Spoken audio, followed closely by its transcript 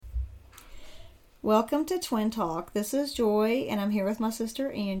Welcome to Twin Talk. This is Joy, and I'm here with my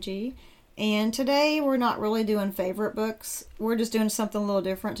sister Angie. And today we're not really doing favorite books. We're just doing something a little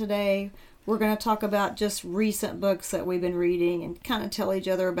different today. We're going to talk about just recent books that we've been reading and kind of tell each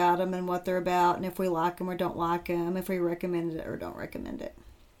other about them and what they're about and if we like them or don't like them, if we recommend it or don't recommend it.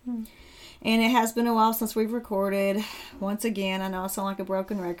 And it has been a while since we've recorded. Once again, I know I sound like a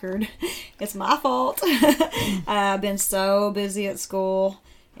broken record. It's my fault. I've been so busy at school.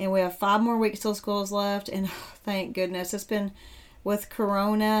 And we have 5 more weeks till school's left, and thank goodness. It's been with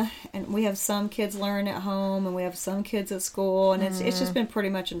Corona, and we have some kids learn at home, and we have some kids at school, and it's just been pretty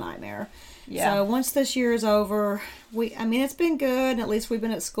much a nightmare. Yeah. So once this year is over, it's been good, and at least we've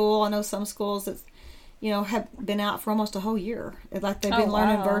been at school. I know some schools that, have been out for almost a whole year. Like they've been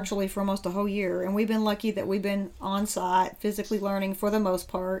learning virtually for almost a whole year, and we've been lucky that we've been on site, physically learning for the most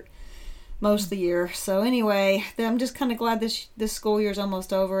part. Most of the year. So anyway, I'm just kind of glad this school year's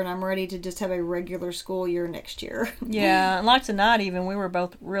almost over, and I'm ready to just have a regular school year next year. Yeah, and like tonight even, we were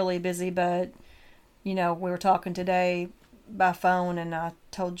both really busy, but, we were talking today by phone, and I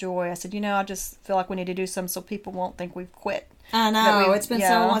told Joy, I said, I just feel like we need to do something so people won't think we've quit. I know, it's been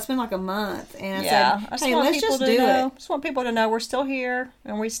so long. It's been like a month, and I said, hey, let's just do it. I just want people to know we're still here,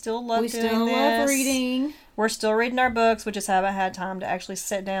 and we still love doing this. We still love reading. We're still reading our books. We just haven't had time to actually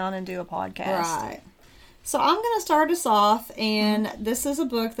sit down and do a podcast. Right. So I'm going to start us off, and this is a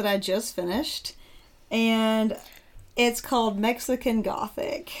book that I just finished, and it's called Mexican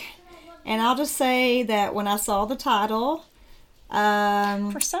Gothic. And I'll just say that when I saw the title...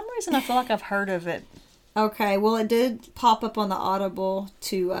 for some reason, I feel like I've heard of it. Okay, well, it did pop up on the Audible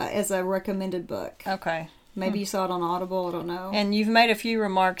as a recommended book. Okay. Maybe you saw it on Audible, I don't know. And you've made a few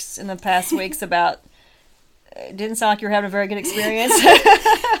remarks in the past weeks about... It didn't sound like you were having a very good experience.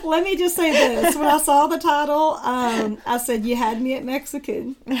 Let me just say this. When I saw the title, I said, you had me at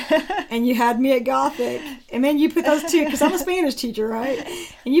Mexican, and you had me at Gothic. And then you put those two, because I'm a Spanish teacher, right?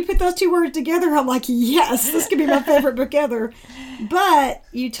 And you put those two words together, I'm like, yes, this could be my favorite book ever. But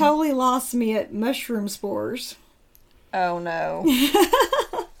you totally lost me at mushroom spores. Oh, no.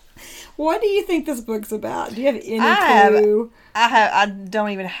 What do you think this book's about? Do you have any clue? I don't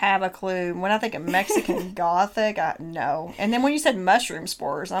even have a clue. When I think of Mexican Gothic, no. And then when you said mushroom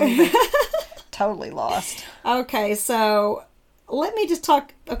spores, I'm even totally lost. Okay, so let me just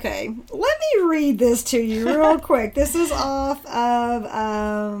talk. Okay, let me read this to you real quick. This is off of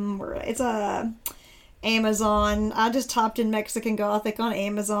it's a Amazon. I just typed in Mexican Gothic on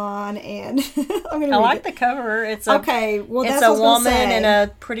Amazon, and I'm gonna. I like the cover. It's a That's a woman in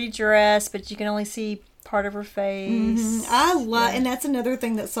a pretty dress, but you can only see part of her face. Mm-hmm. I love, and that's another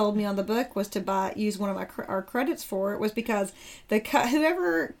thing that sold me on the book was to use one of our credits for it was because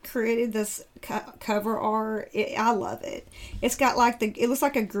whoever created this cover art, I love it. It's got it looks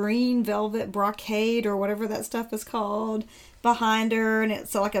like a green velvet brocade or whatever that stuff is called behind her, and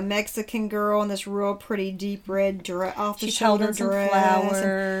it's like a Mexican girl in this real pretty deep red off the shoulder dress.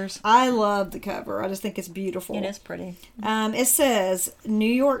 Flowers. I love the cover. I just think it's beautiful. It is pretty. It says New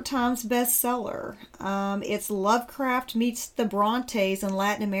York Times bestseller. It's Lovecraft meets the Brontes in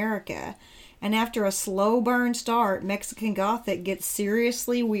Latin America, and after a slow burn start, Mexican Gothic gets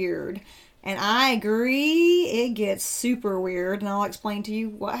seriously weird. And I agree, it gets super weird, and I'll explain to you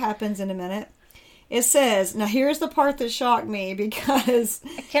what happens in a minute. It says, now here's the part that shocked me because...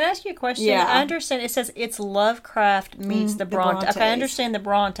 Can I ask you a question? Yeah. I understand it says it's Lovecraft meets the Brontes. Okay, I understand the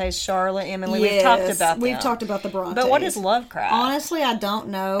Brontes, Charlotte, Emily. Yes, we've talked about them. We've talked about the Brontes. But what is Lovecraft? Honestly, I don't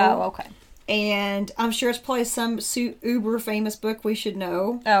know. Oh, okay. And I'm sure it's probably some uber famous book we should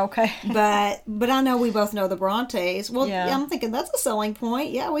know. Oh, okay. but I know we both know the Brontes. Well, yeah. I'm thinking that's a selling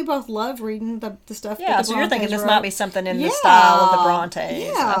point. Yeah, we both love reading the stuff. Yeah, that the so Brontes you're thinking this wrote. might be something in the style of the Brontes.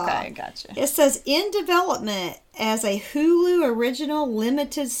 Yeah. Okay, gotcha. It says in development as a Hulu original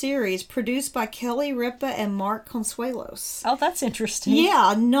limited series produced by Kelly Ripa and Mark Consuelos. Oh, that's interesting.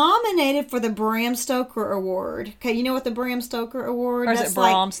 Yeah, nominated for the Bram Stoker Award. Okay, you know what the Bram Stoker Award? Or is it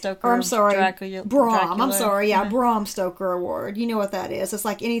Bram Stoker? Or I'm sorry, Dracula. I'm sorry, yeah, Bram Stoker Award. You know what that is? It's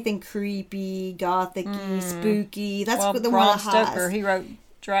like anything creepy, gothic-y, spooky. That's the Bram one of the Stoker, highest. he wrote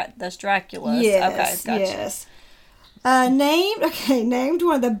that's Dracula. Yes, okay, gotcha. yes. Named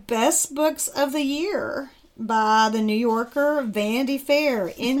one of the best books of the year by The New Yorker, Vanity Fair,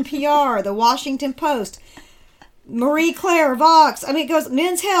 NPR, The Washington Post, Marie Claire, Vox. I mean, it goes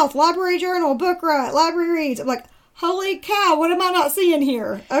Men's Health, Library Journal, Book Riot, Library Reads. I'm like, holy cow, what am I not seeing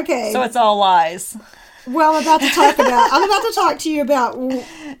here? Okay. So it's all lies. Well, I'm about to talk to you about...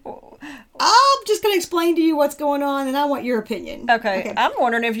 I'm just going to explain to you what's going on, and I want your opinion. Okay. I'm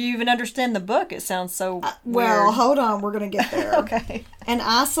wondering if you even understand the book. It sounds so well, weird. hold on. We're going to get there. Okay. An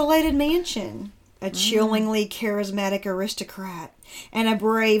isolated mansion. a chillingly charismatic aristocrat, and a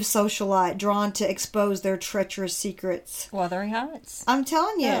brave socialite drawn to expose their treacherous secrets. Wuthering Heights. I'm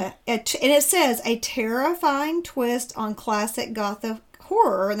telling you. Yeah. And it says, a terrifying twist on classic Gothic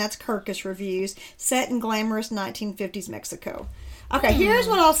horror, and that's Kirkus Reviews, set in glamorous 1950s Mexico. Okay, here's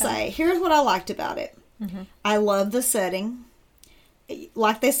what I'll say. Here's what I liked about it. I love the setting.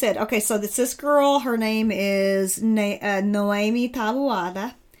 Like they said, okay, so this girl, her name is Noemi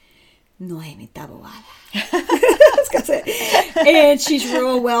Taboada. Noemi Taboada. And she's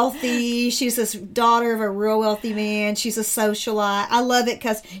real wealthy. She's this daughter of a real wealthy man. She's a socialite. I love it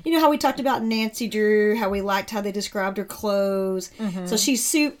because, you know how we talked about Nancy Drew, how we liked how they described her clothes. So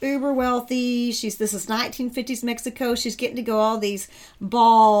she's uber wealthy. This is 1950s Mexico. She's getting to go all these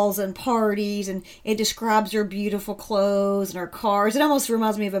balls and parties, and it describes her beautiful clothes and her cars. It almost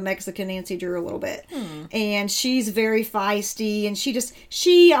reminds me of a Mexican Nancy Drew a little bit. And she's very feisty, and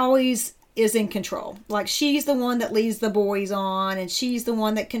she always is in control. Like, she's the one that leads the boys on, and she's the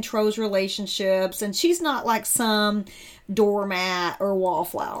one that controls relationships, and she's not like some doormat or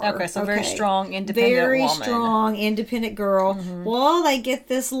wallflower. Okay, so very strong, independent very woman. strong, independent girl. Well, they get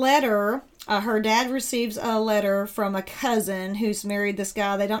this letter. Her dad receives a letter from a cousin who's married this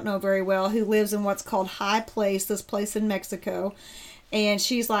guy they don't know very well, who lives in what's called High Place, this place in Mexico. And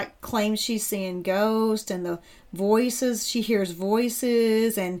she's like, claims she's seeing ghosts, and the voices, she hears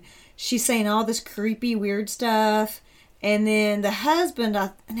voices, and she's saying all this creepy, weird stuff. And then the husband,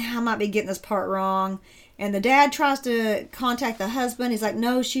 I might be getting this part wrong, and the dad tries to contact the husband. He's like,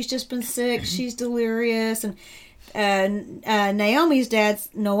 no, she's just been sick. She's delirious. And Noemi's dad's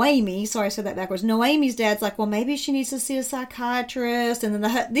like, well, maybe she needs to see a psychiatrist. And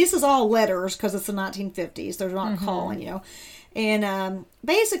then this is all letters because it's the 1950s. They're not calling, you know. And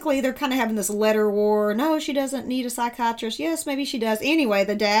basically, they're kind of having this letter war. No, she doesn't need a psychiatrist. Yes, maybe she does. Anyway,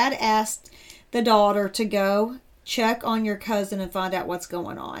 the dad asked the daughter to go check on your cousin and find out what's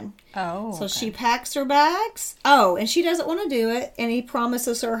going on. Oh, so she packs her bags. Oh, and she doesn't want to do it. And he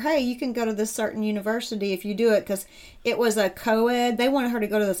promises her, hey, you can go to this certain university if you do it, because it was a co-ed. They wanted her to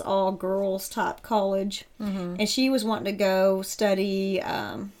go to this all-girls type college. And she was wanting to go study...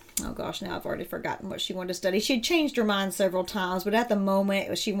 oh gosh, now I've already forgotten what she wanted to study. She had changed her mind several times, but at the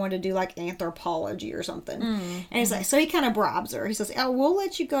moment she wanted to do like anthropology or something. And he's like, so he kind of bribes her. He says, oh, we'll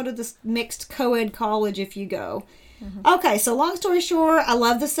let you go to this mixed co-ed college if you go. Okay, so long story short, I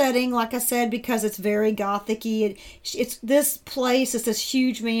love the setting, like I said, because it's very gothic-y. It's this place, it's this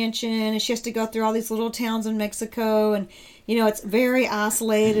huge mansion, and she has to go through all these little towns in Mexico, and, you know, it's very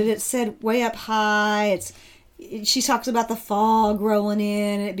isolated. It's set way up high. She talks about the fog rolling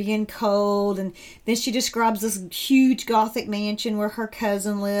in and it being cold, and then she describes this huge gothic mansion where her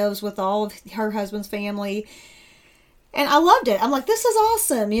cousin lives with all of her husband's family. And I loved it. I'm like, this is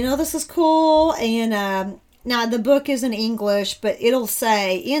awesome. You know, this is cool. And now the book is in English, but it'll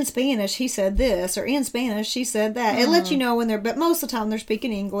say in Spanish he said this, or in Spanish she said that. It lets you know when but most of the time they're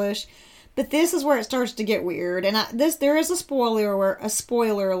speaking English. But this is where it starts to get weird, and there is a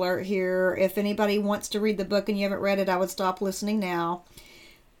spoiler alert here. If anybody wants to read the book and you haven't read it, I would stop listening now.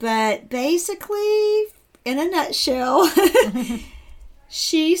 But basically, in a nutshell,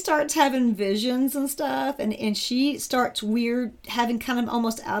 she starts having visions and stuff, and she starts having kind of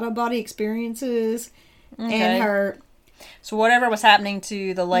almost out of body experiences, and So whatever was happening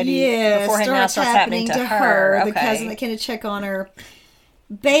to the lady beforehand now starts happening to her. Okay. The cousin that came to check on her.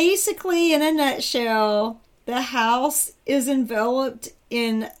 Basically, in a nutshell, the house is enveloped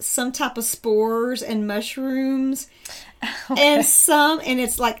in some type of spores and mushrooms. And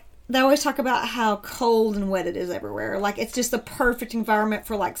it's like, they always talk about how cold and wet it is everywhere. Like, it's just the perfect environment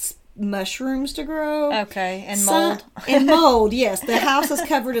for, like, mushrooms to grow. Okay, and mold. And mold, yes. The house is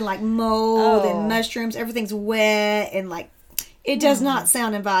covered in, like, mold and mushrooms. Everything's wet, and, like, it does not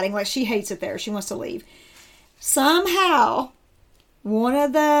sound inviting. Like, she hates it there. She wants to leave. Somehow... one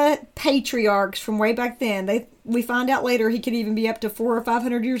of the patriarchs from way back then, we find out later he could even be up to 400 or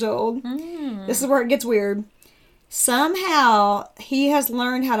 500 years old. This is where it gets weird. Somehow, he has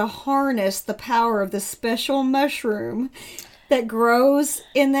learned how to harness the power of this special mushroom that grows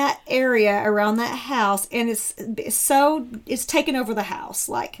in that area around that house, and it's taken over the house,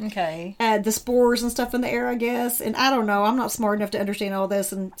 like the spores and stuff in the air, I guess. And I don't know, I'm not smart enough to understand all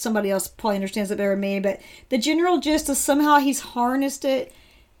this, and somebody else probably understands it better than me, but the general gist is somehow he's harnessed it,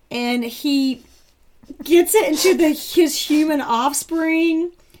 and he gets it into his human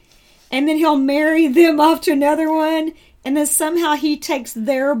offspring, and then he'll marry them off to another one, and then somehow he takes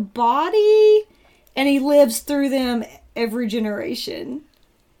their body and he lives through them every generation.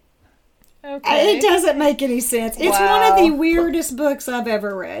 Okay. It doesn't make any sense. It's one of the weirdest books I've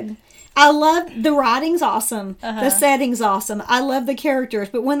ever read. I love the writing's awesome. The setting's awesome. I love the characters.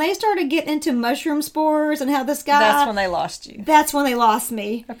 But when they started getting into mushroom spores and how this guy... That's when they lost you. That's when they lost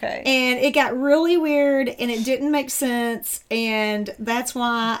me. Okay. And it got really weird and it didn't make sense. And that's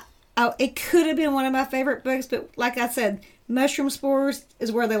why it could have been one of my favorite books. But like I said, mushroom spores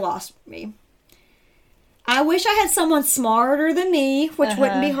is where they lost me. I wish I had someone smarter than me, which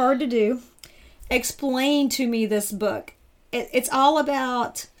wouldn't be hard to do, explain to me this book. It's all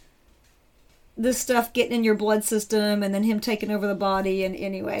about this stuff getting in your blood system and then him taking over the body. And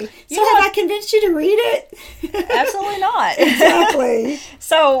anyway, so have I convinced you to read it? Absolutely not. Exactly.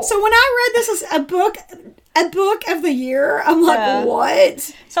 So when I read this as a book of the year, I'm like,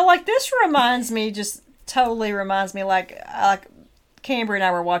 what? So like this totally reminds me like Camber and I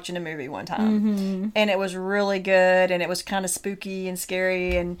were watching a movie one time, and it was really good, and it was kind of spooky and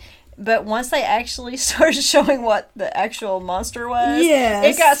scary, but once they actually started showing what the actual monster was,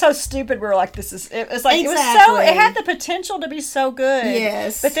 it got so stupid. We were like, it was it had the potential to be so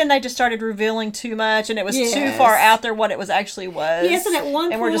good, but then they just started revealing too much, and it was too far out there what it was actually was. Yes, and at one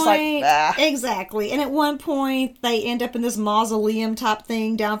point, we're just like, exactly, and at one point they end up in this mausoleum type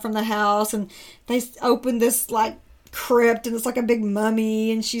thing down from the house, and they open this like crypt, and it's like a big mummy,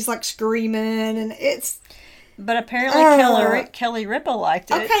 and she's like screaming, and it's... But apparently Kelly Ripa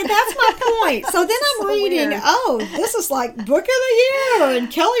liked it. Okay, that's my point. So then I'm reading, weird. This is like Book of the Year, and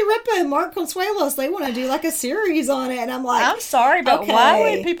Kelly Ripa and Mark Consuelos, they want to do like a series on it, and I'm like... I'm sorry, but why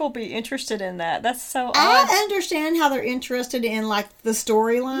would people be interested in that? That's so odd. I understand how they're interested in like the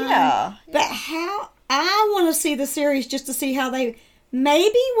storyline. Yeah. But how... I want to see the series just to see how they...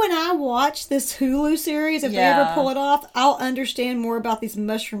 Maybe when I watch this Hulu series, if they ever pull it off, I'll understand more about these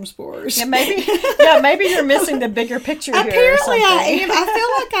mushroom spores. Yeah, maybe you're missing the bigger picture here. Apparently I am. I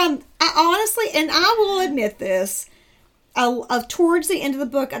feel like I honestly, and I will admit this, towards the end of the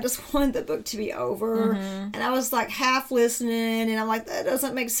book, I just wanted the book to be over. And I was like half listening, and I'm like, that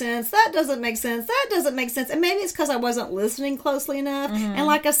doesn't make sense. That doesn't make sense. That doesn't make sense. And maybe it's because I wasn't listening closely enough. And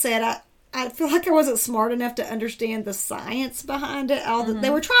like I said, I feel like I wasn't smart enough to understand the science behind it. They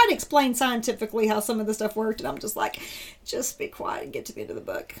were trying to explain scientifically how some of the stuff worked, and I'm just like, just be quiet and get to the end of the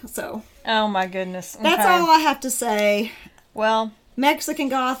book. So, oh my goodness, that's all I have to say. Well, Mexican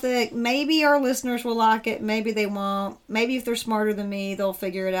Gothic. Maybe our listeners will like it. Maybe they won't. Maybe if they're smarter than me, they'll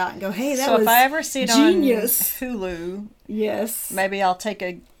figure it out and go, "Hey, that was genius." So if I ever see it on Hulu, yes, maybe I'll take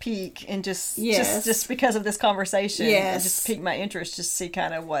a peek and just because of this conversation, just pique my interest, just see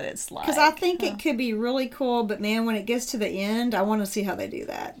kind of what it's like. Because I think it could be really cool, but man, when it gets to the end, I want to see how they do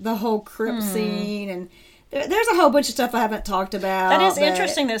that. The whole crypt scene, and there's a whole bunch of stuff I haven't talked about. That is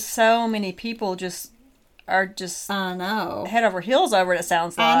interesting that so many people are just I know head over heels over it. It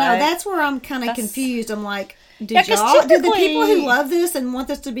sounds like I know. That's where I'm kind of confused. I'm like, did the people who love this and want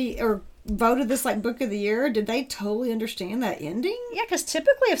this to be or voted this like Book of the Year, did they totally understand that ending? Yeah, because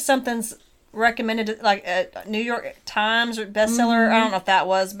typically if something's recommended like a New York Times or bestseller, I don't know if that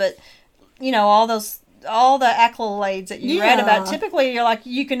was, but all the accolades that you read about, typically you're like,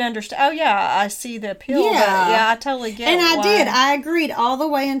 you can understand, oh yeah, I see the appeal. Yeah, I totally get it. And I agreed all the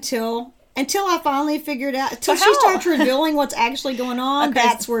way until I finally figured out, until she starts revealing what's actually going on,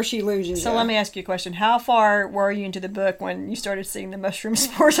 that's where she loses. So let me ask you a question. How far were you into the book when you started seeing the mushroom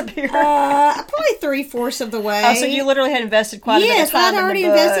spores appear? Probably 3/4 of the way. Oh, so you literally had invested quite a bit of time I'd already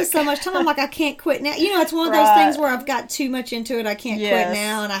invested so much time. I'm like, I can't quit now. It's one of those things where I've got too much into it. I can't quit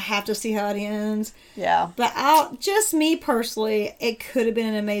now, and I have to see how it ends. Yeah. But just me personally, it could have been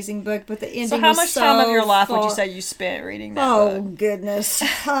an amazing book, but the ending was so So how much time of your life would you say you spent reading that book? Oh, goodness.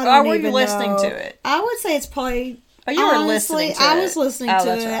 I don't were even you listening know. to it? I would say it's probably... Oh, you were listening to it. I was listening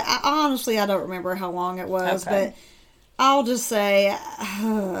to it. Right. I don't remember how long it was, but I'll just say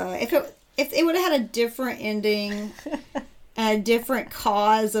if it would have had a different ending, a different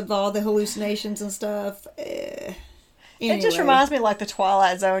cause of all the hallucinations and stuff. Anyway. It just reminds me of like the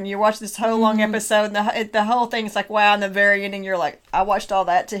Twilight Zone. You watch this whole long episode, and the whole thing is like, wow, in the very ending, you're like, I watched all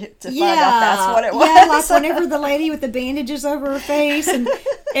that to find out that's what it was. Yeah, like whenever the lady with the bandages over her face, and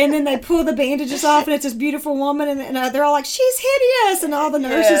then they pull the bandages off, and it's this beautiful woman, and they're all like, she's hideous, and all the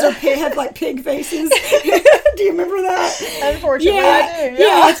nurses have like pig faces. Do you remember that? Unfortunately, I do.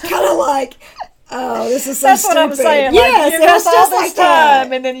 Yeah, it's kind of like... Oh, this is so That's stupid. what I'm saying. Yes, like, you invest all this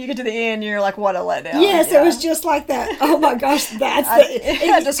time, and then you get to the end, you're like, what a letdown. Yes, it was just like that. Oh my gosh, that's I'm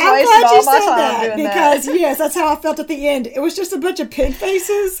glad you said that because yes, that's how I felt at the end. It was just a bunch of pig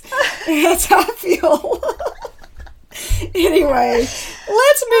faces. And that's how I feel. Anyway,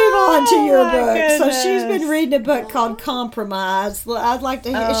 let's move on to your my book. So she's goodness. been reading a book called Compromise. I'd like to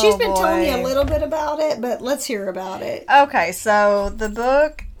hear. Oh, She's been telling me a boy. little bit about it, but let's hear about it. Okay, so the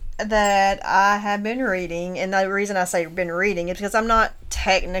book that I have been reading, and the reason I say been reading is because I'm not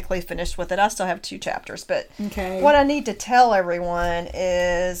technically finished with it. I still have 2 chapters, but Okay. what I need to tell everyone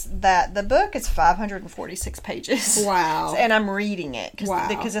is that the book is 546 pages. Wow. And I'm reading it Wow.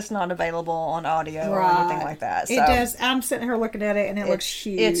 because it's not available on audio or anything like that. So It does. I'm sitting here looking at it, and it looks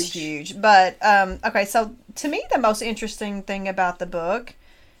huge. It's huge. But, okay, so to me, the most interesting thing about the book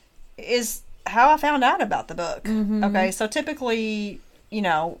is how I found out about the book. Mm-hmm. Okay, so typically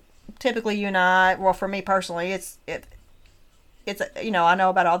you and I, well, for me personally, it's I know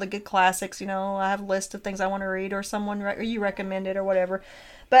about all the good classics. I have a list of things I want to read, or or you recommend it or whatever.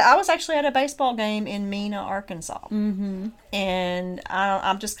 But I was actually at a baseball game in Mena, Arkansas, and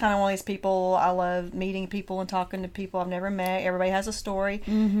I'm just kind of one of these people. I love meeting people and talking to people I've never met. Everybody has a story,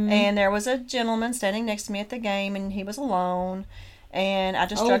 and there was a gentleman standing next to me at the game, and he was alone. And I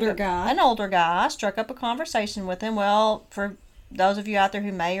just an older guy. I struck up a conversation with him. Well, for those of you out there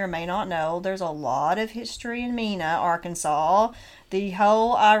who may or may not know, there's a lot of history in Mena, Arkansas. The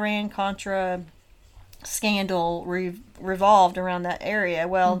whole Iran-Contra scandal revolved around that area.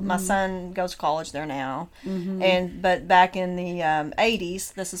 Well, my son goes to college there now, but back in the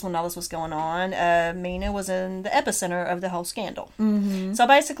 80s, this is when all this was going on. Mena was in the epicenter of the whole scandal. So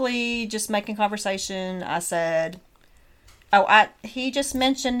basically, just making conversation, I said, he just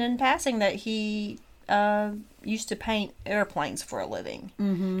mentioned in passing that he used to paint airplanes for a living,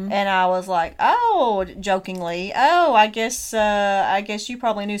 and I was like, jokingly, I guess you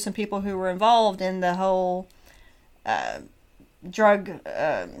probably knew some people who were involved in the whole drug,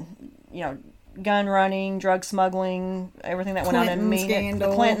 gun running, drug smuggling, everything that went on in Mena,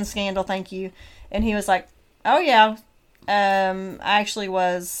 the Clinton scandal. Thank you. And he was like, oh yeah, I actually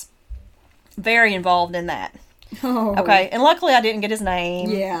was very involved in that. Oh. Okay, and luckily I didn't get his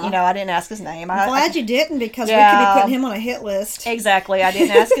name. Yeah. I didn't ask his name. I'm glad you didn't, because we could be putting him on a hit list. Exactly. I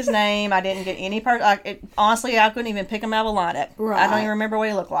didn't ask his name. I didn't get any part. Honestly, I couldn't even pick him out of a lineup. Right. I don't even remember what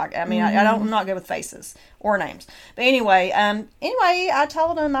he looked like. I mean, I'm not good with faces or names. But anyway, I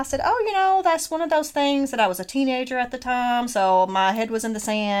told him, I said, that's one of those things that I was a teenager at the time, so my head was in the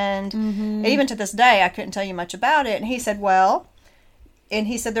sand. Even to this day, I couldn't tell you much about it. And he said,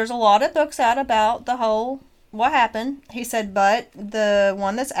 there's a lot of books out about the whole what happened. He said, but the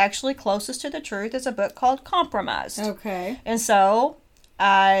one that's actually closest to the truth is a book called Compromised. Okay. And so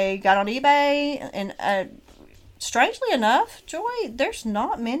I got on eBay, and strangely enough, Joy, there's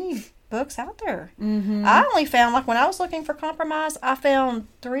not many books out there. I only found, when I was looking for Compromise, I found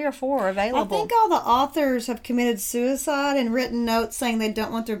 3 or 4 available. I think all the authors have committed suicide and written notes saying they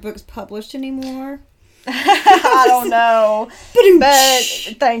don't want their books published anymore. I don't know, but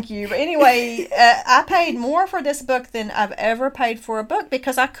thank you. But anyway, I paid more for this book than I've ever paid for a book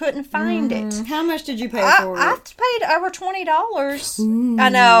because I couldn't find it. How much did you pay for it? I paid over $20. I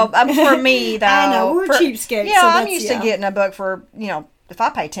know. For me, though. I know, we're cheapskates. Yeah, so I'm used to getting a book for, if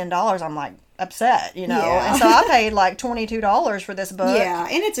I pay $10, I'm like upset, Yeah. And so I paid like $22 for this book. Yeah,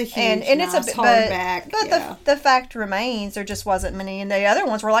 and it's a huge, and nice it's a hardback. But yeah. the fact remains, there just wasn't many, and the other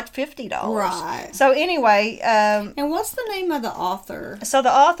ones were like $50. Right. So anyway, and what's the name of the author? So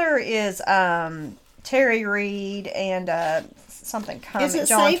the author is Terry Reid and something Cummings. Is it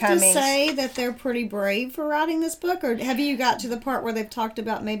John safe Cummings. to say that they're pretty brave for writing this book, or have you got to the part where they've talked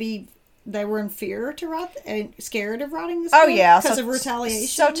about maybe they were in fear to write, scared of writing this book? Oh yeah, because of retaliation.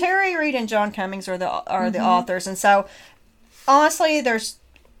 So Terry Reid and John Cummings are the authors, and so honestly, there's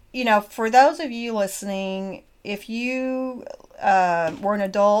for those of you listening, if you were an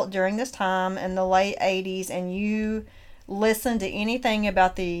adult during this time in the late 80s and you listened to anything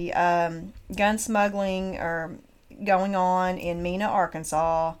about the gun smuggling or going on in Mena,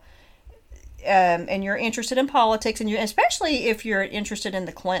 Arkansas, and you're interested in politics, and especially if you're interested in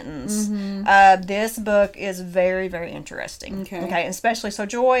the Clintons, this book is very, very interesting. Okay, especially so,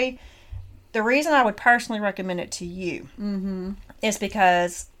 Joy. The reason I would personally recommend it to you is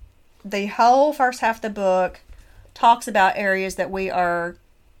because the whole first half of the book talks about areas that we are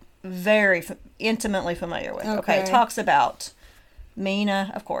very intimately familiar with. Okay, it talks about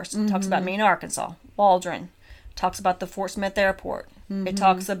Mena, of course. It talks about Mena, Arkansas, Waldron. Talks about the Fort Smith Airport. It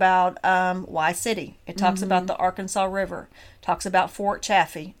talks about Y-City. It talks about the Arkansas River. Talks about Fort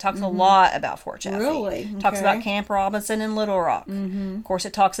Chaffee. Talks a lot about Fort Chaffee. Really? Talks about Camp Robinson in Little Rock. Of course,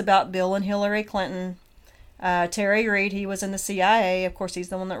 it talks about Bill and Hillary Clinton. Terry Reid, he was in the CIA. Of course, he's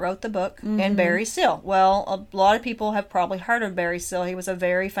the one that wrote the book. And Barry Seal. Well, a lot of people have probably heard of Barry Seal. He was a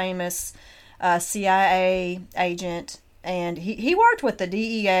very famous CIA agent. And he worked with the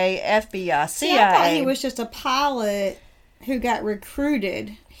DEA, FBI, CIA. See, I thought he was just a pilot who got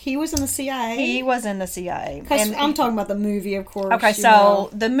recruited. He was in the CIA? He was in the CIA. Because I'm talking about the movie, of course. Okay,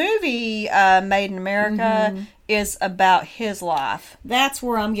 so the movie Made in America is about his life. That's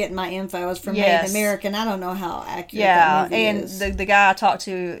where I'm getting my info, is from Made in America, and I don't know how accurate that movie is. And the guy I talked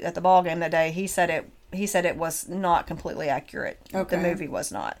to at the ball game that day, he said it was not completely accurate. Okay. The movie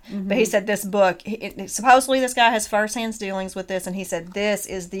was not. But he said this book, supposedly this guy has first-hand dealings with this, and he said this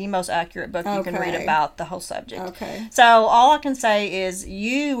is the most accurate book you can read about the whole subject. Okay. So all I can say is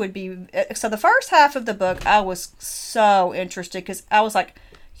you would be... So the first half of the book, I was so interested because I was like,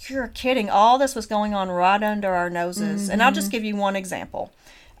 you're kidding. All this was going on right under our noses. And I'll just give you one example.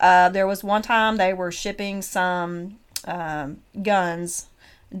 There was one time they were shipping some guns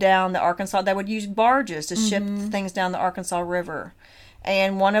down the Arkansas. They would use barges to ship things down the Arkansas River,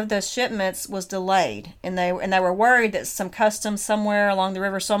 and one of the shipments was delayed, and they were worried that some customs somewhere along the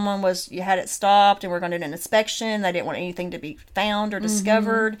river, you had it stopped and we're going to do an inspection. They didn't want anything to be found or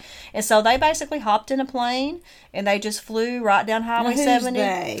discovered, and so they basically hopped in a plane and they just flew right down Highway 70.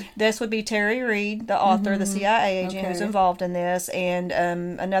 They? This would be Terry Reed, the author, the CIA agent who's involved in this, and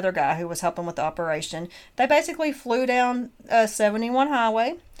another guy who was helping with the operation. They basically flew down 71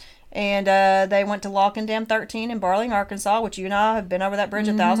 Highway. And they went to Lock and Dam 13 in Barling, Arkansas, which you and I have been over that bridge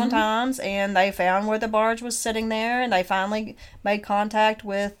 1,000 times. And they found where the barge was sitting there, and they finally made contact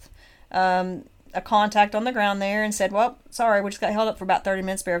with a contact on the ground there and said, well, sorry, we just got held up for about 30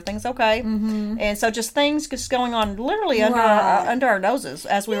 minutes, but everything's okay. And so just things just going on literally under our noses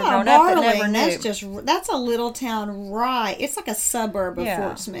as we were growing up that never knew. That's a little town, right? It's like a suburb of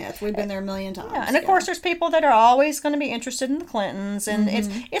Fort Smith. We've been there a million times. Yeah, and of course there's people that are always going to be interested in the Clintons, and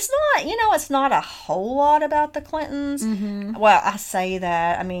it's not a whole lot about the Clintons. Well, I say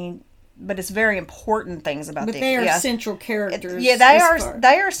that, I mean, but it's very important things about them. But they are central characters. Yeah, they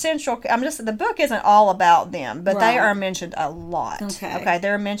are central. The book isn't all about them, but they are mentioned a lot. Okay,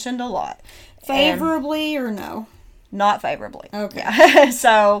 they're mentioned a lot. Favorably or no? Not favorably. Okay. Yeah.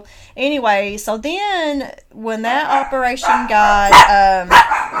 So anyway, then when that operation got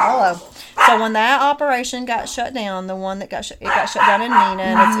when that operation got shut down, the one that got shut down in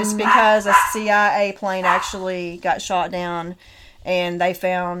Neenah, it's because a CIA plane actually got shot down. And they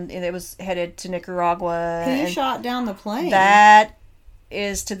found it was headed to Nicaragua. Who shot down the plane? That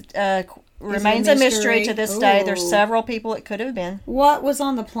remains a mystery to this day. There's several people it could have been. What was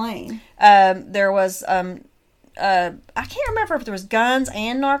on the plane? There was I can't remember if there was guns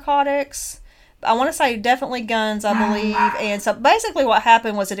and narcotics. I want to say definitely guns, I believe. And so basically what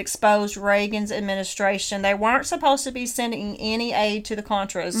happened was it exposed Reagan's administration. They weren't supposed to be sending any aid to the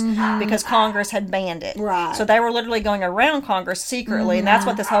Contras because Congress had banned it. Right. So they were literally going around Congress secretly, and that's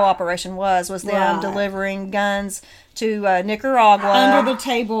what this whole operation was them delivering guns to Nicaragua under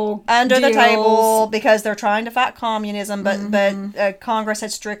the table because they're trying to fight communism, but Congress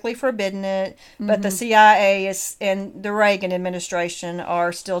had strictly forbidden it. But the CIA and the Reagan administration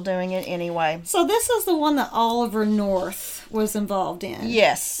are still doing it anyway. So this is the one that Oliver North was involved in.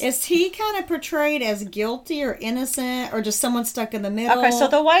 Yes. Is he kind of portrayed as guilty or innocent, or just someone stuck in the middle? Okay, so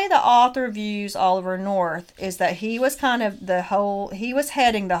the way the author views Oliver North is that he was kind of he was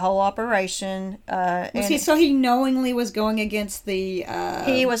heading the whole operation. So he knowingly was going against the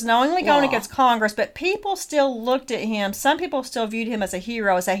he was knowingly going against Congress, but people still looked at him. Some people still viewed him as a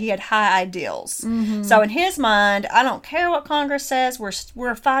hero, as that he had high ideals. So in his mind, I don't care what Congress says.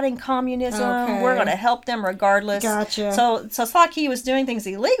 We're fighting communism. Okay. We're going to help them regardless. Gotcha. So it's like he was doing things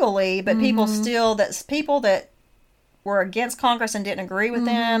illegally, but people that were against Congress and didn't agree with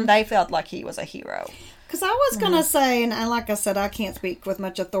them, they felt like he was a hero. Because I was going to say, and like I said, I can't speak with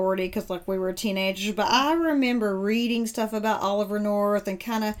much authority because we were teenagers, but I remember reading stuff about Oliver North and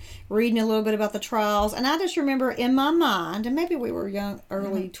kind of reading a little bit about the trials. And I just remember in my mind, and maybe we were young,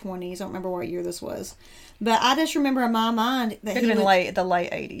 early 20s, I don't remember what year this was, but I just remember in my mind that it could have been the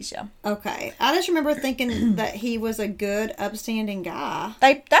late 80s, yeah. Okay. I just remember thinking that he was a good, upstanding guy.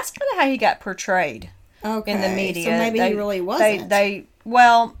 That's kind of how he got portrayed in the media. So maybe he really wasn't.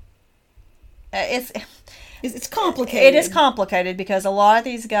 It's complicated. It is complicated because a lot of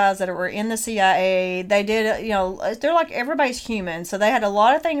these guys that were in the CIA, they did, they're like, everybody's human. So they had a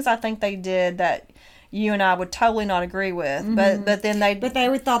lot of things I think they did that you and I would totally not agree with. But then they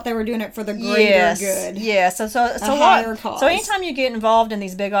thought they were doing it for the greater good. Yeah. So higher cause. So anytime you get involved in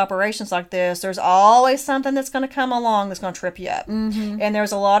these big operations like this, there's always something that's going to come along that's going to trip you up. And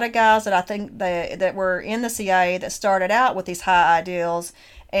there's a lot of guys that I think that were in the CIA that started out with these high ideals.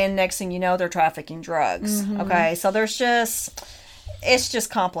 And next thing you know, they're trafficking drugs. Okay, so there's just... it's just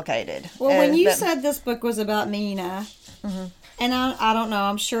complicated. Well, when you said this book was about Mena, and I don't know,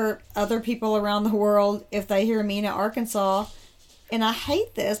 I'm sure other people around the world, if they hear Mena, Arkansas, and I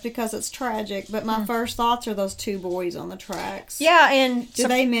hate this because it's tragic, but my first thoughts are those two boys on the tracks. Yeah, and do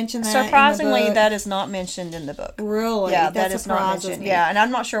they mention that? Surprisingly, in the book? that is not mentioned in the book. Really? Yeah, that is not mentioned. Me. Yeah, and I'm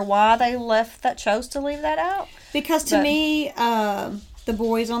not sure why they chose to leave that out. Because to me, The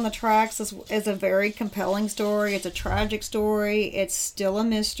Boys on the Tracks is a very compelling story. It's a tragic story. It's still a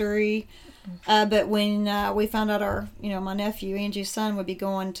mystery. But when we found out my nephew, Angie's son, would be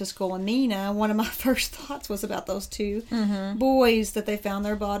going to school in Mena, one of my first thoughts was about those two boys that they found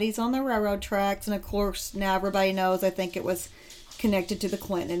their bodies on the railroad tracks. And of course, now everybody knows, I think it was connected to the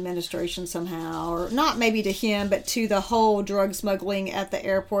Clinton administration somehow, or not maybe to him, but to the whole drug smuggling at the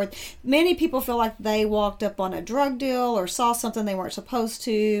airport. Many people feel like they walked up on a drug deal or saw something they weren't supposed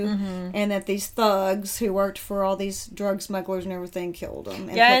to, and that these thugs who worked for all these drug smugglers and everything killed them.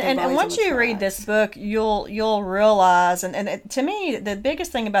 And once you read this book, you'll realize, and to me, the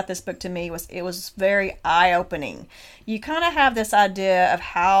biggest thing about this book to me was it was very eye-opening. You kind of have this idea of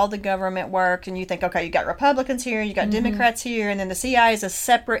how the government worked, and you think, okay, you got Republicans here, you got Democrats here, and then the CIA is a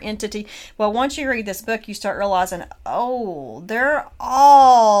separate entity. Well, once you read this book, you start realizing, oh, they're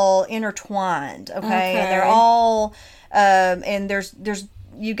all intertwined, okay? And they're all, and there's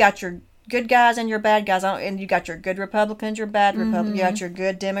you got your good guys and your bad guys, and you got your good Republicans, your bad Republicans, you got your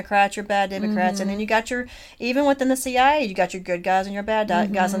good Democrats, your bad Democrats, and then you got even within the CIA, you got your good guys and your bad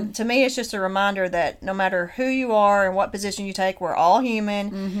guys. And to me, it's just a reminder that no matter who you are and what position you take, we're all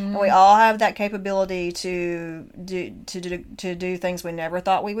human, and we all have that capability to do things we never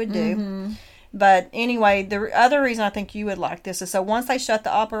thought we would do. But anyway, the other reason I think you would like this is, so once they shut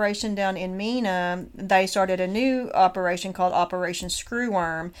the operation down in Mena, they started a new operation called Operation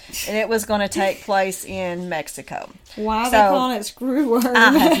Screwworm, and it was going to take place in Mexico. Why are they calling it Screwworm?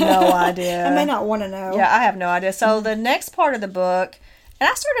 I have no idea. I may not want to know. Yeah, I have no idea. So the next part of the book, and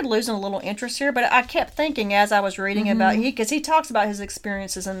I started losing a little interest here, but I kept thinking as I was reading about, because he talks about his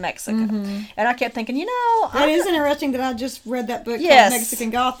experiences in Mexico. And I kept thinking, It is interesting that I just read that book called Mexican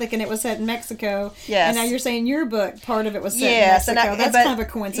Gothic, and it was set in Mexico. Yes. And now you're saying your book, part of it was set in Mexico. That's kind of a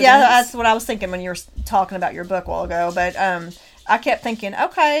coincidence. Yeah, that's what I was thinking when you were talking about your book a while ago. But I kept thinking,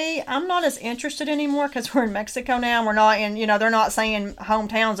 okay, I'm not as interested anymore because we're in Mexico now. We're not in, they're not saying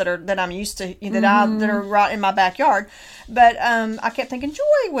hometowns that I'm used to, that are right in my backyard. But I kept thinking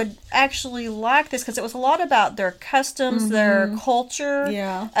Joy would actually like this because it was a lot about their customs, their culture,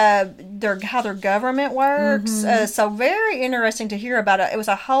 how their government works. So very interesting to hear about it. It was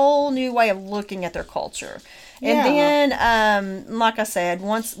a whole new way of looking at their culture. And then, like I said,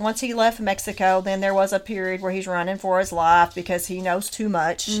 once he left Mexico, then there was a period where he's running for his life because he knows too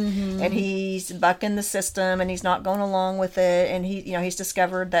much, and he's bucking the system, and he's not going along with it. And he's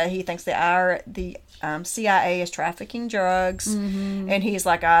discovered that he thinks the CIA is trafficking drugs, and he's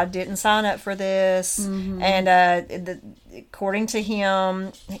like, I didn't sign up for this. And according to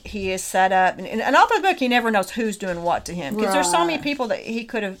him, he is set up, and all the book, he never knows who's doing what to him because there's so many people that he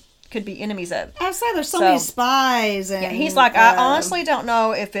could be enemies of. I say there's so many spies, and he's like, I honestly don't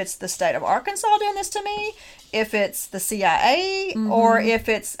know if it's the state of Arkansas doing this to me, if it's the CIA, or if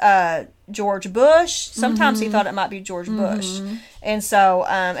it's George Bush. Sometimes he thought it might be George Bush, and so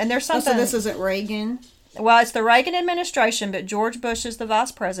and there's something. So this isn't Reagan. Well, it's the Reagan administration, but George Bush is the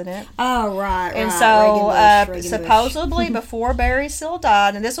vice president. Oh, right. And so, supposedly, before Barry Seal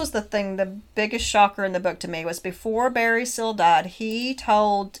died, and this was the thing, the biggest shocker in the book to me, was before Barry Seal died, he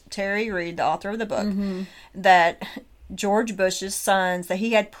told Terry Reid, the author of the book, that George Bush's sons, that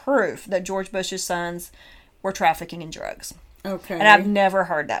he had proof that George Bush's sons were trafficking in drugs. Okay. And I've never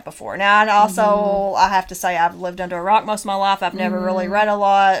heard that before. Now, and also, I have to say, I've lived under a rock most of my life. I've never really read a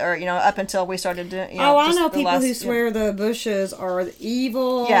lot, or, up until we started doing, I know people who swear the Bushes are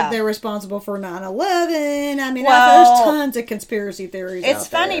evil. Yeah. They're responsible for 9/11. I mean, there's tons of conspiracy theories out there. It's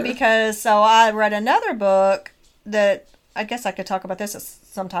funny because, I read another book that, I guess I could talk about this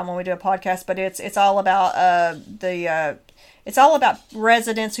sometime when we do a podcast, but it's all about it's all about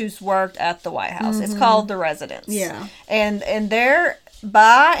residents who's worked at the White House. It's called The Residents. Yeah. And they're,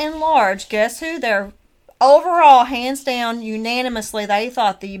 by and large, guess who? They're overall, hands down, unanimously, they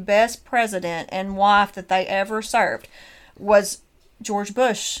thought the best president and wife that they ever served was George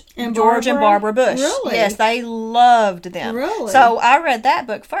Bush. And George and Barbara Bush. Really? Yes, they loved them. Really? So I read that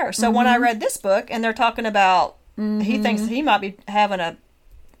book first. So when I read this book, and they're talking about, he thinks he might be having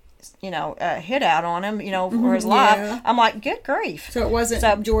hit out on him, for his life. I'm like, good grief. So it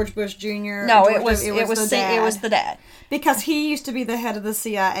wasn't George Bush Jr. No, George it was the dad. Because he used to be the head of the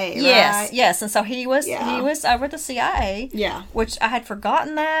CIA, yes, right? Yes, and so he was over the CIA. Yeah. Which I had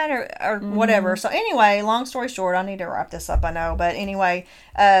forgotten that or whatever. So anyway, long story short, I need to wrap this up, I know. But anyway,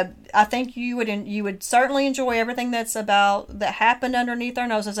 I think you would certainly enjoy everything that happened underneath our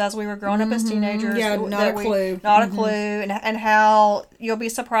noses as we were growing up as teenagers. Yeah, not a clue. Not a clue. And how you'll be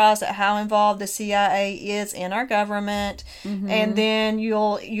surprised at how involved the CIA is in our government. And then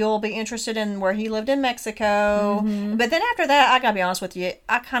you'll be interested in where he lived in Mexico. But then after that, I gotta be honest with you,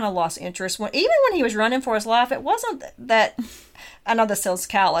 I kind of lost interest. Even when he was running for his life, it wasn't that. I know this sounds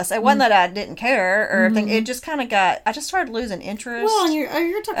callous. It wasn't that I didn't care or anything. It just kind of I just started losing interest. Well, and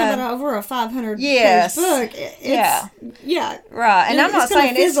you're talking about over a 500-page book. Yeah. Right. And I'm not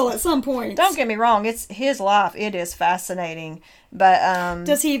saying fizzle at some point. Don't get me wrong. It's his life. It is fascinating. But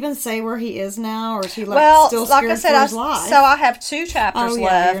does he even say where he is now, or is he still scared for his life? So I have 2 chapters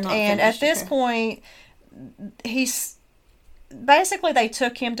left, and at this point, he's. Basically, they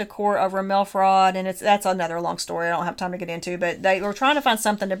took him to court over mail fraud, and that's another long story I don't have time to get into, but they were trying to find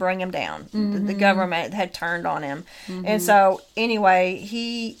something to bring him down. The government had turned on him. And so, anyway,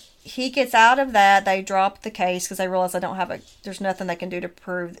 he gets out of that. They drop the case because they realize there's nothing they can do to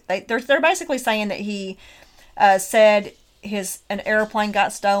prove. They're basically saying that he said an airplane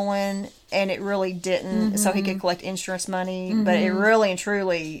got stolen, and it really didn't, so he could collect insurance money, but it really and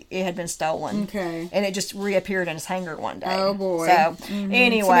truly, it had been stolen. Okay. And it just reappeared in his hangar one day. Oh, boy. So,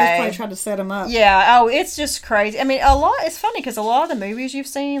 anyway. Somebody's probably tried to set him up. Yeah. Oh, it's just crazy. I mean, it's funny because a lot of the movies you've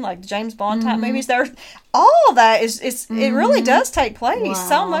seen, like James Bond type movies, all of that it really does take place. Wow.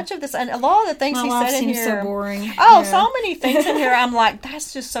 So much of this, and a lot of the things he said in here. So boring. Oh, so many things in here. I'm like,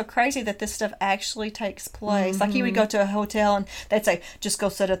 that's just so crazy that this stuff actually takes place. Like he would go to a hotel and they'd say, just go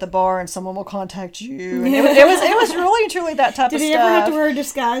sit at the bar and someone will contact you. And it was really and truly that type of stuff. Did he ever have to wear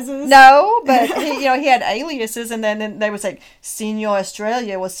disguises? No, but he had aliases, and then they would say, "Senior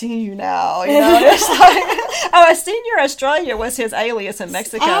Australia will see you now." It's like, Senior Australia was his alias in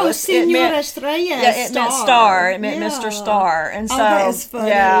Mexico. Oh, Senior Australia. Yeah, it meant Star. It meant Mr. Star, and so that is funny.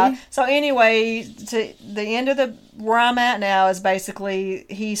 Yeah. So anyway, to the end of where I'm at now is basically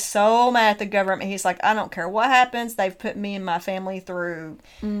he's so mad at the government. He's like, I don't care what happens. They've put me and my family through,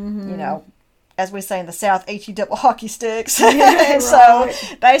 as we say in the South, HE double hockey sticks. And so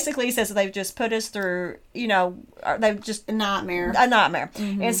basically he says that they've just put us through, they've just a nightmare.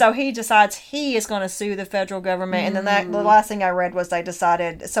 And so he decides he is going to sue the federal government. And then the last thing I read was they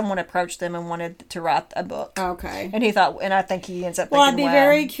decided someone approached them and wanted to write a book. Okay. And he thought, and I think he ends up thinking, I'd be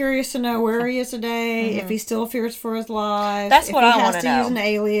very curious to know where he is today, if he still fears for his life. That's what I want to know. If he has to use an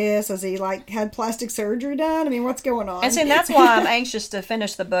alias, has he had plastic surgery done? I mean, what's going on? And see, that's why I'm anxious to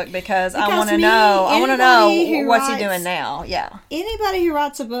finish the book because I want to know. I want to know what's he doing now. Yeah. Anybody who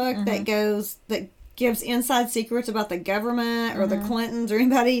writes a book that gives inside secrets about the government or the Clintons or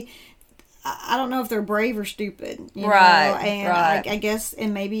anybody, I don't know if they're brave or stupid. I guess,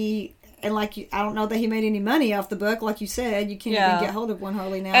 and maybe, and I don't know that he made any money off the book. Like you said, you can't even get hold of one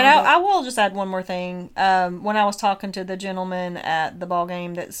hardly now. And I will just add one more thing. When I was talking to the gentleman at the ball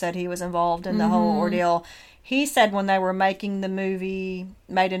game that said he was involved in the whole ordeal, he said when they were making the movie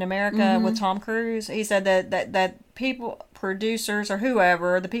Made in America with Tom Cruise, he said that people, producers or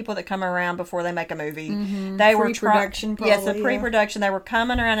whoever, the people that come around before they make a movie, they were pre-production. Yes, the pre-production. They were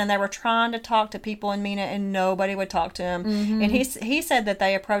coming around and they were trying to talk to people in MENA, and nobody would talk to him. And he said that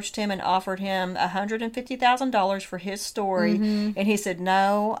they approached him and offered him $150,000 for his story, and he said,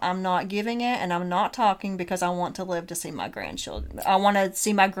 "No, I'm not giving it, and I'm not talking because I want to live to see my grandchildren. I want to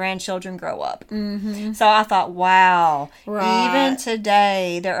see my grandchildren grow up." So I thought, wow, even today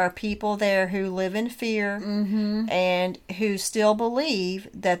there are people there who live in fear and who still believe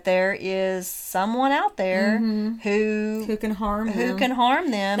that there is someone out there who can harm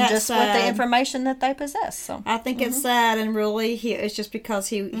them. That's just sad. With the information that they possess. So I think it's sad, and really it's just because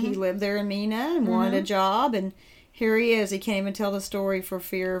he lived there in MENA and wanted a job, and here he is. He can't even tell the story for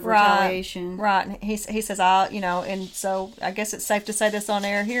fear of retaliation. Right. He says, and so I guess it's safe to say this on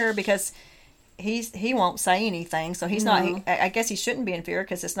air here because he won't say anything, so he's not. I guess he shouldn't be in fear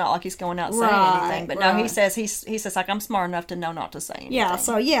because it's not like he's going out saying anything. But no, he says like, I'm smart enough to know not to say anything. Yeah.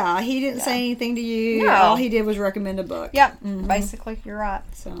 So he didn't say anything to you. No. All he did was recommend a book. Yep. Basically, you're right.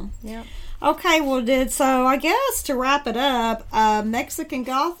 So yeah. Okay. So I guess to wrap it up, Mexican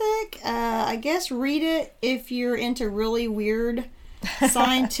Gothic. I guess read it if you're into really weird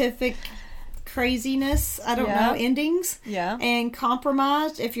scientific craziness. I don't know, endings. Yeah. And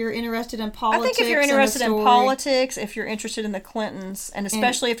Compromised, if you're interested in politics. I think if you're interested in politics, if you're interested in the Clintons, and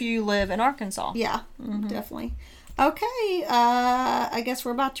especially if you live in Arkansas. Yeah, definitely. Okay, I guess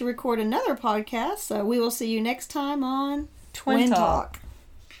we're about to record another podcast, so we will see you next time on Twin Talk.